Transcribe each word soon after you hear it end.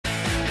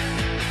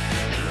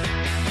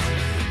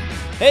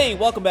Hey,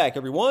 welcome back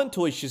everyone,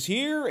 Toyshiz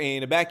here,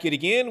 and back yet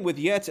again with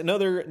yet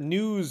another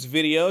news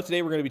video.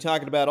 Today we're going to be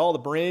talking about all the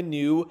brand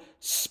new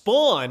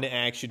Spawn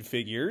action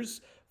figures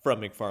from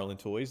McFarlane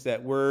Toys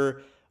that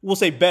were, we'll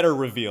say, better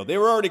revealed. They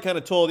were already kind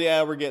of told,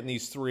 yeah, we're getting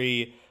these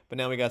three, but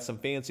now we got some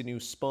fancy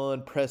new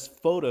Spawn press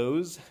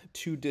photos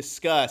to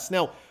discuss.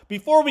 Now,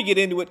 before we get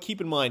into it,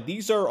 keep in mind,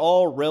 these are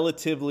all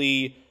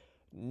relatively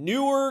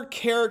newer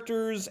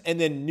characters and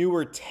then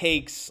newer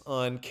takes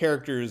on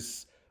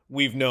characters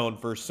we've known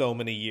for so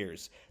many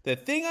years. The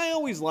thing I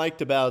always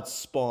liked about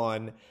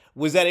Spawn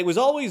was that it was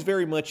always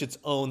very much its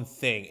own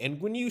thing.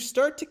 And when you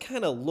start to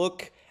kind of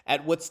look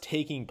at what's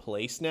taking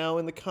place now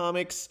in the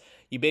comics,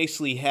 you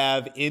basically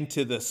have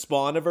into the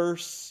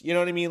Spawniverse, you know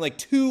what I mean? Like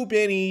too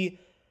many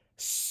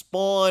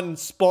Spawn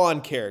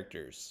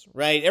characters,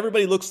 right?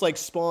 Everybody looks like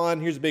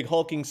Spawn. Here's a big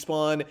hulking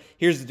Spawn.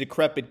 Here's a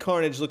decrepit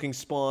Carnage looking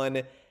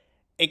Spawn.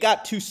 It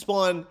got too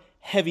Spawn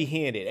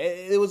heavy-handed.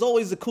 It was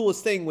always the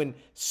coolest thing when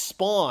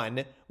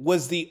Spawn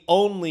was the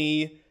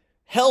only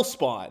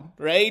Hellspawn,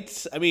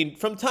 right? I mean,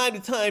 from time to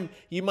time,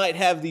 you might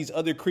have these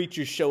other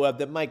creatures show up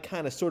that might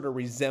kind of sort of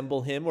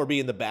resemble him or be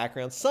in the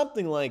background,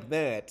 something like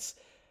that.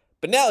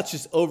 But now it's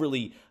just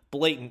overly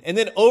blatant. And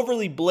then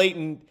overly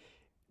blatant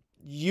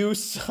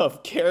use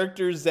of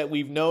characters that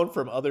we've known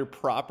from other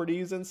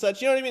properties and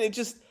such. You know what I mean?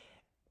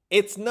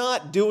 It's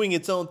not doing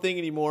its own thing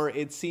anymore.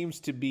 It seems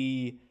to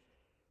be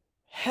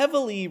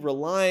heavily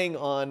relying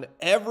on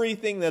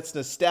everything that's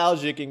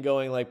nostalgic and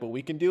going like, but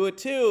we can do it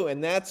too.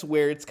 And that's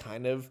where it's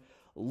kind of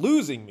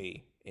losing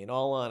me, in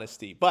all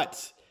honesty.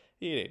 But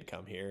you didn't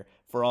come here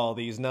for all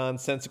these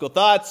nonsensical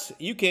thoughts.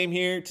 You came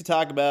here to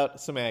talk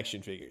about some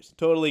action figures.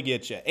 Totally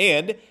get you.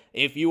 And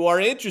if you are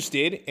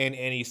interested in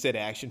any said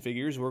action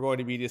figures we're going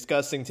to be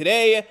discussing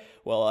today,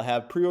 well, I'll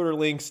have pre-order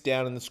links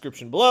down in the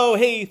description below.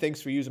 Hey,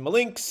 thanks for using my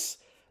links.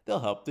 They'll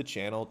help the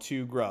channel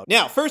to grow.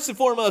 Now, first and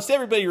foremost,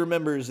 everybody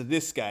remembers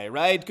this guy,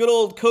 right? Good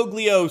old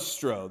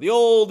Cogliostro, the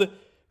old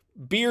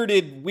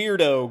bearded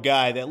weirdo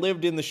guy that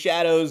lived in the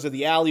shadows of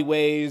the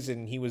alleyways,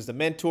 and he was the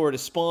mentor to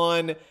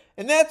Spawn.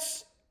 And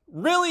that's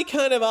really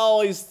kind of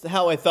always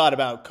how I thought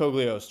about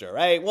Cogliostro,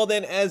 right? Well,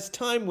 then as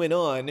time went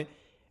on,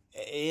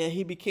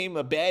 he became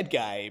a bad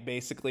guy,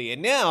 basically.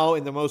 And now,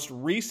 in the most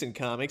recent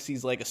comics,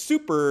 he's like a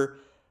super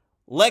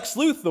Lex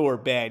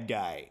Luthor bad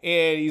guy,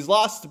 and he's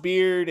lost the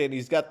beard, and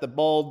he's got the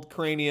bald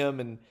cranium,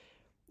 and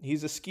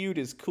he's eschewed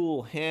his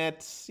cool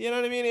hat. You know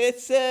what I mean?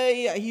 It's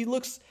yeah, he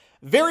looks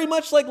very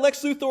much like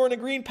Lex Luthor in a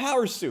green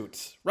power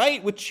suit,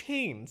 right? With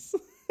chains.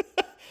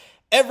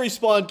 Every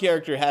Spawn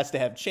character has to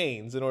have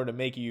chains in order to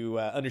make you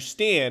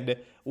understand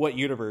what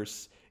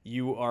universe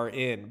you are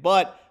in.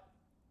 But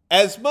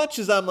as much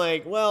as I'm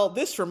like, well,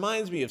 this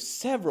reminds me of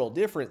several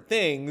different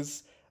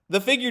things, the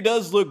figure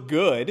does look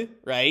good,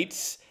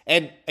 right?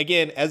 And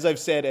again, as I've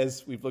said,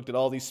 as we've looked at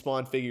all these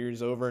Spawn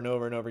figures over and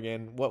over and over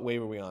again, what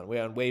wave are we on?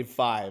 We're on wave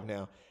 5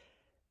 now.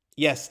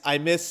 Yes, I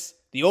miss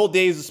the old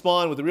days of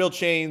Spawn with the real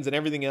chains and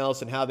everything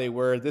else and how they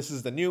were. This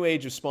is the new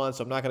age of Spawn,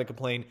 so I'm not going to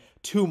complain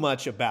too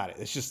much about it.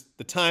 It's just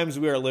the times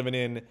we are living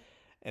in,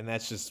 and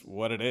that's just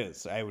what it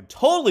is. I would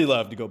totally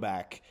love to go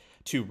back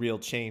to real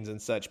chains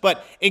and such.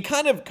 But in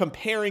kind of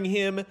comparing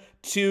him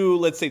to,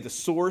 let's say, the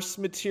source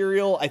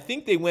material, I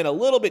think they went a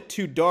little bit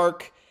too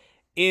dark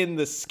in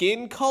the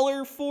skin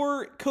color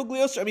for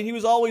Cogliostro. I mean, he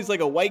was always like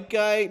a white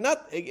guy.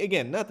 Not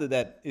that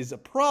that is a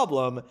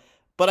problem,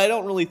 but I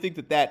don't really think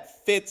that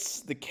that fits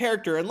the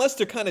character unless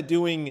they're kind of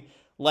doing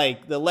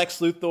like the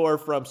Lex Luthor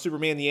from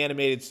Superman the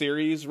Animated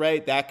Series,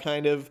 right? That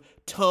kind of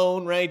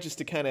tone, right? Just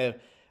to kind of,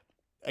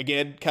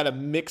 again, kind of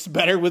mix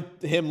better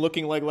with him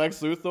looking like Lex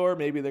Luthor.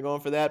 Maybe they're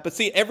going for that. But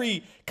see,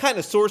 every kind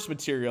of source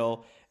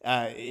material,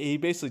 he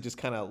basically just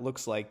kind of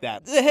looks like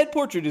that. The head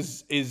portrait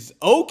is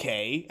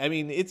okay. I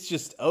mean, it's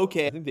just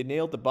okay. I think they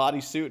nailed the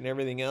bodysuit and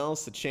everything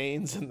else, the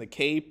chains and the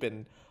cape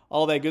and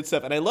all that good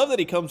stuff. And I love that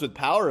he comes with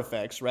power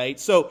effects, right?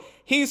 So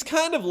he's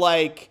kind of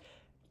like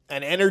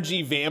an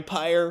energy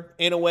vampire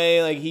in a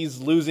way. Like he's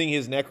losing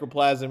his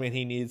necroplasm and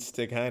he needs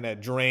to kind of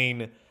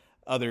drain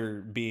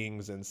other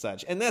beings and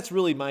such. And that's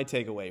really my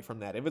takeaway from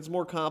that. If it's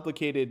more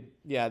complicated,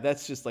 yeah,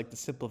 that's just like the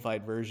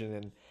simplified version.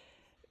 And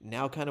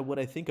now kind of what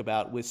I think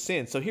about with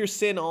Sin. So here's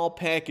Sin all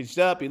packaged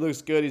up. He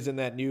looks good. He's in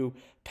that new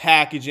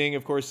packaging.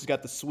 Of course, he's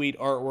got the sweet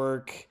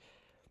artwork.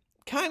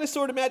 Kind of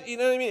sort of match, you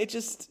know what I mean? It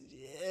just,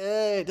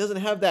 it doesn't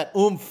have that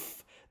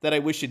oomph that I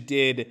wish it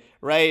did,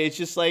 right? It's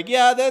just like,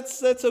 yeah,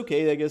 that's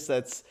okay. I guess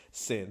that's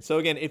Sin. So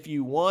again, if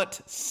you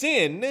want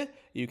Sin,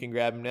 you can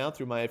grab him now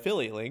through my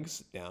affiliate links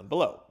down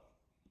below.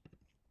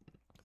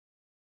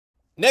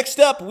 Next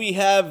up, we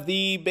have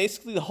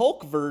basically the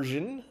Hulk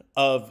version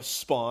of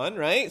Spawn,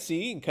 right?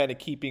 See, kind of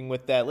keeping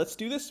with that. Let's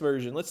do this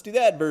version. Let's do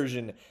that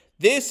version.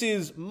 This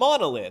is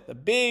Monolith, a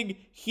big,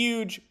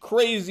 huge,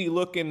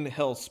 crazy-looking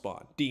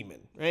Hellspawn demon,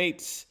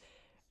 right?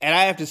 And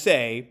I have to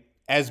say,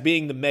 as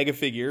being the mega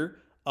figure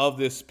of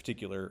this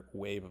particular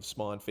wave of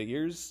Spawn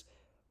figures,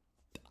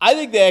 I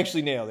think they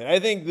actually nailed it. I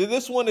think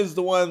this one is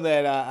the one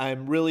that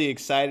I'm really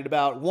excited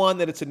about. One,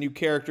 that it's a new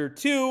character.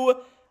 Two,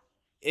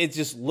 it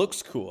just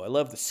looks cool. I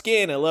love the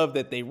skin. I love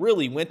that they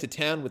really went to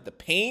town with the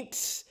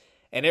paint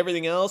and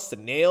everything else. The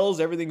nails,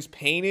 everything's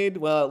painted.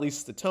 Well, at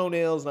least the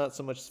toenails, not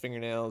so much his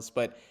fingernails.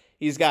 But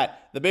he's got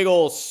the big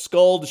old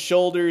skulled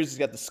shoulders. He's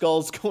got the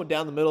skulls going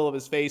down the middle of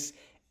his face.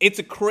 It's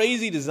a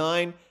crazy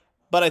design,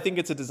 but I think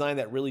it's a design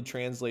that really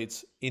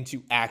translates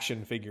into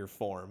action figure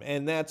form.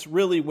 And that's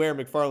really where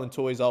McFarlane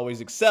Toys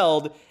always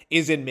excelled,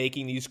 is in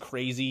making these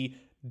crazy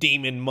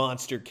demon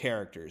monster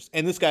characters.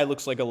 And this guy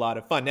looks like a lot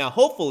of fun. Now,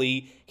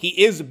 hopefully,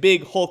 he is a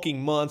big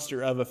hulking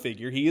monster of a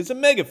figure. He is a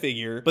mega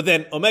figure, but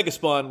then Omega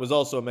Spawn was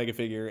also a mega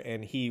figure,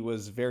 and he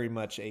was very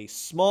much a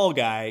small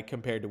guy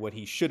compared to what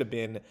he should have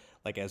been,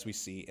 like as we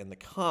see in the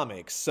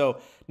comics. So,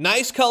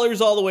 nice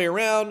colors all the way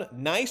around,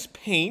 nice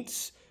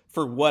paint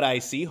for what I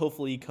see.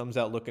 Hopefully, he comes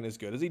out looking as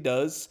good as he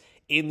does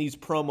in these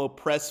promo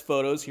press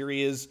photos. Here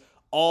he is,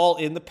 all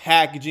in the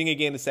packaging.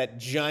 Again, it's that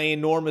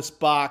ginormous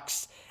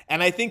box.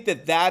 And I think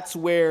that that's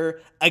where,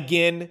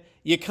 again,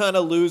 you kind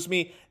of lose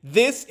me.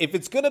 This, if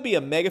it's going to be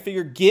a mega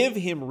figure, give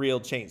him real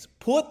chains.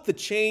 Put the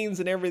chains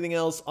and everything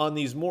else on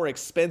these more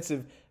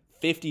expensive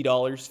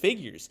 $50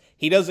 figures.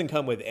 He doesn't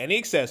come with any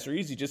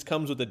accessories. He just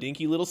comes with a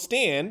dinky little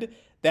stand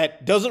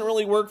that doesn't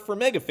really work for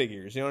mega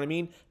figures. You know what I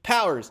mean?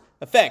 Powers,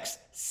 effects,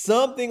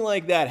 something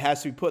like that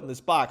has to be put in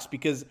this box,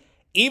 because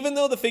even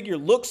though the figure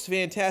looks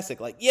fantastic,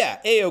 like, yeah,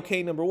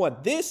 A-OK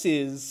 #1, this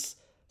is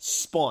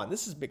Spawn.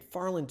 This is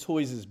McFarlane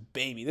Toys'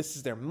 baby. This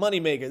is their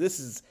moneymaker. This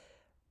is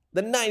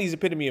the 90s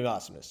epitome of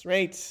awesomeness,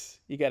 right?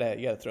 You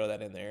gotta throw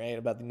that in there, right?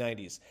 About the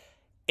 90s.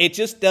 It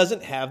just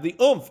doesn't have the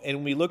oomph. And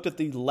when we looked at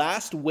the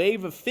last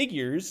wave of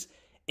figures,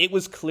 it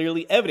was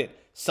clearly evident.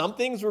 Some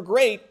things were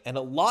great, and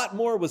a lot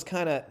more was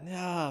kind of,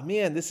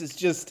 man, this is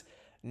just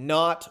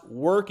not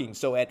working.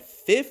 So at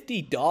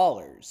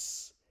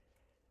 $50,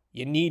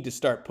 you need to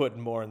start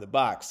putting more in the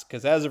box,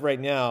 because as of right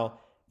now,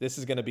 this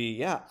is going to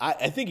be,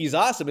 I think he's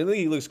awesome. I think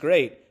he looks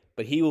great,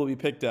 but he will be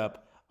picked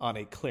up on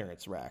a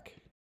clearance rack.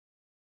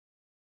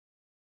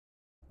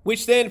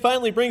 Which then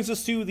finally brings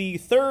us to the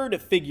third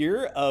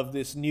figure of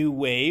this new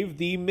wave,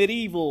 the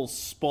Medieval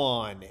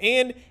Spawn.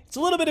 And it's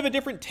a little bit of a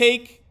different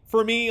take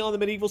for me on the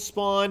Medieval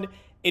Spawn.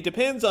 It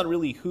depends on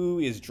really who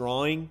is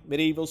drawing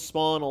Medieval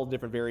Spawn, all the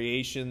different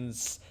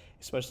variations,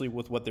 especially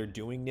with what they're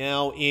doing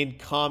now in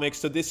comics.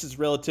 So this is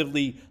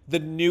relatively the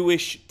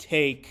newish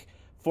take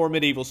for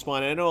Medieval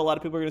Spawn. And I know a lot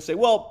of people are going to say,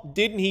 well,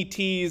 didn't he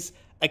tease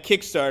a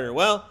Kickstarter?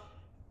 Well,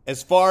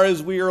 as far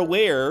as we are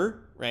aware,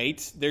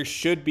 right, there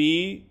should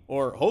be,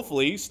 or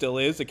hopefully still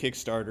is, a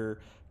Kickstarter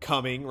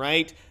coming,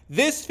 right?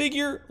 This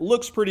figure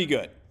looks pretty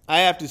good, I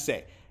have to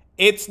say.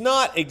 It's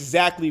not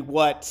exactly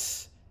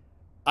what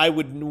I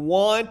would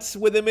want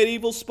with a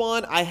Medieval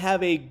Spawn. I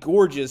have a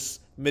gorgeous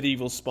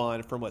Medieval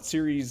Spawn from what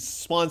series?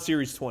 Spawn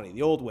Series 20,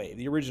 the old wave,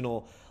 the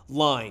original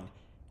line.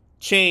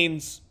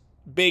 Chains,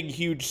 big,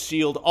 huge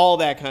shield, all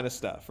that kind of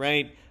stuff,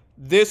 right?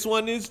 This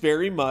one is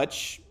very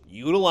much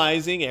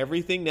utilizing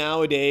everything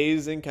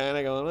nowadays and kind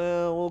of going,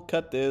 well, we'll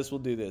cut this, we'll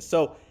do this.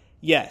 So,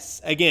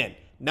 yes, again,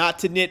 not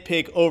to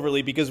nitpick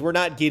overly, because we're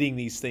not getting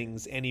these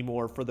things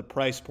anymore for the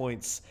price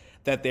points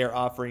that they're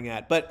offering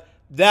at. But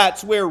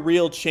that's where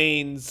real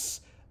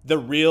chains, the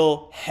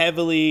real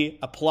heavily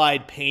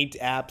applied paint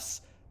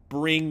apps,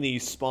 bring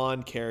these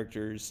Spawn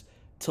characters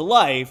to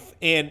life.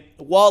 And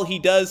while he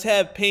does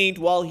have paint,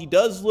 while he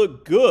does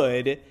look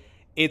good,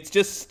 it's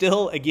just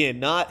still, again,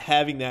 not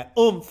having that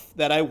oomph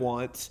that I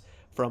want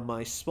from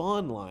my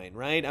Spawn line,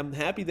 right? I'm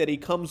happy that he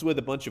comes with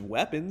a bunch of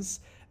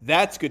weapons.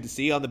 That's good to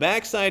see. On the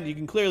backside, you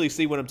can clearly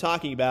see what I'm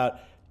talking about.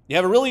 You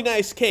have a really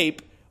nice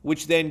cape,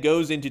 which then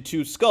goes into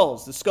two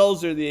skulls. The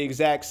skulls are the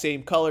exact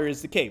same color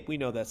as the cape. We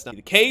know that's not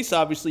the case.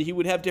 Obviously, he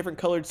would have different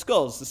colored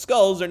skulls. The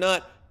skulls are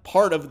not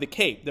part of the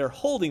cape. They're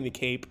holding the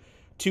cape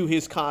to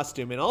his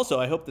costume. And also,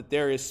 I hope that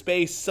there is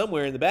space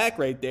somewhere in the back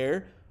right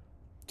there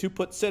to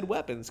put said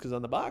weapons, because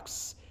on the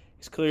box,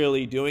 he's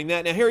clearly doing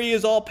that. Now, here he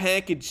is all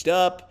packaged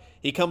up.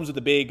 He comes with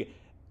a big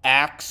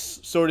axe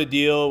sort of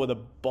deal with a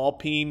ball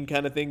peen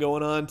kind of thing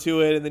going on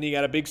to it, and then you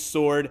got a big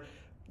sword.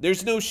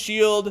 There's no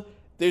shield.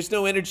 There's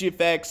no energy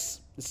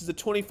effects. This is a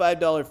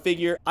 $25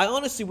 figure. I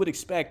honestly would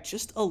expect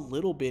just a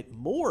little bit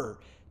more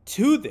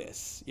to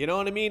this. You know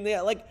what I mean?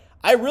 Yeah, like,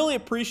 I really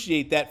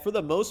appreciate that for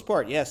the most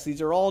part. Yes,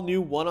 these are all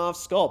new one-off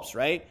sculpts,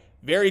 right?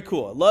 Very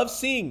cool. I love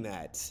seeing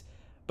that.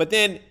 But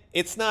then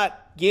it's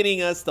not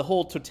getting us the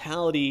whole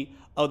totality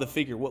of the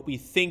figure, what we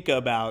think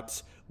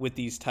about with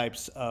these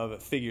types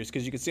of figures.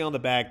 Because you can see on the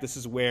back, this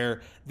is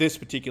where this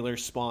particular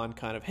Spawn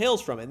kind of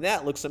hails from. And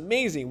that looks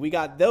amazing. We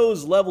got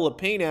those level of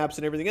paint apps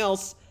and everything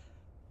else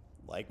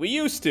like we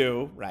used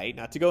to, right?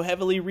 Not to go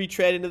heavily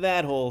retread into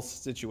that whole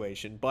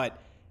situation, but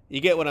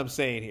you get what I'm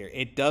saying here.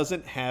 It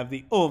doesn't have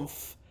the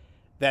oomph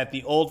that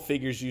the old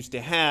figures used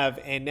to have,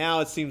 and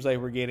now it seems like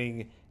we're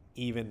getting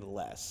even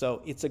less.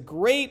 So it's a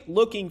great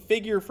looking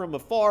figure from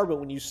afar, but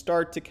when you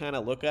start to kind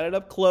of look at it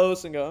up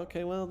close and go,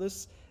 okay, well,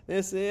 this, you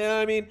know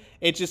what I mean?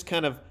 It just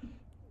kind of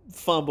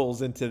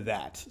fumbles into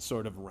that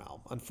sort of realm,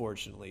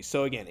 unfortunately.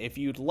 So again, if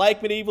you'd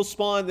like Medieval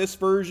Spawn, this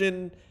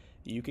version,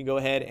 you can go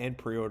ahead and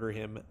pre-order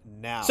him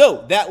now.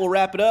 So that will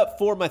wrap it up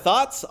for my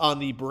thoughts on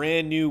the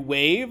brand new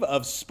wave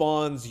of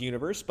Spawn's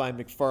Universe by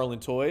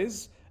McFarlane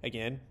Toys.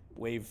 Again,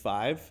 wave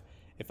 5,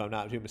 if I'm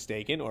not too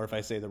mistaken, or if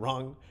I say the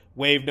wrong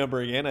wave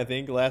number again, I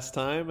think last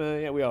time.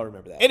 Yeah, we all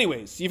remember that.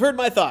 Anyways, you've heard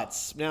my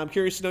thoughts. Now I'm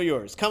curious to know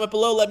yours. Comment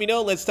below, let me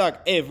know. Let's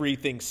talk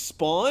everything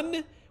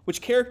Spawn.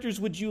 Which characters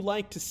would you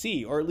like to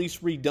see, or at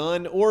least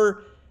redone,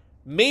 or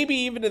maybe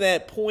even to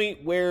that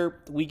point where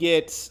we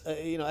get,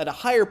 at a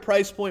higher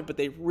price point, but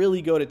they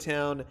really go to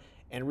town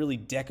and really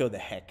deco the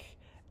heck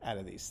out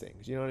of these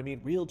things. You know what I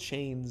mean? Real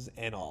chains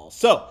and all.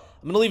 So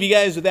I'm going to leave you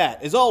guys with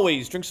that. As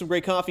always, drink some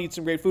great coffee, eat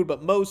some great food,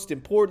 but most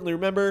importantly,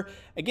 remember,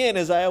 again,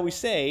 as I always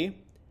say,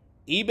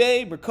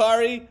 eBay,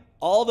 Mercari,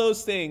 all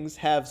those things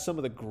have some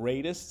of the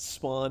greatest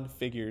Spawn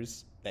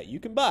figures that you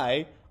can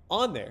buy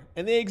on there.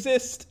 And they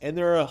exist, and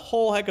they're a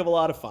whole heck of a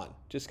lot of fun.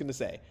 Just going to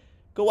say.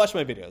 Go watch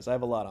my videos. I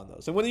have a lot on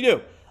those. And when you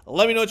do,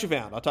 let me know what you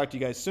found. I'll talk to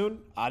you guys soon.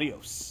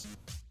 Adios.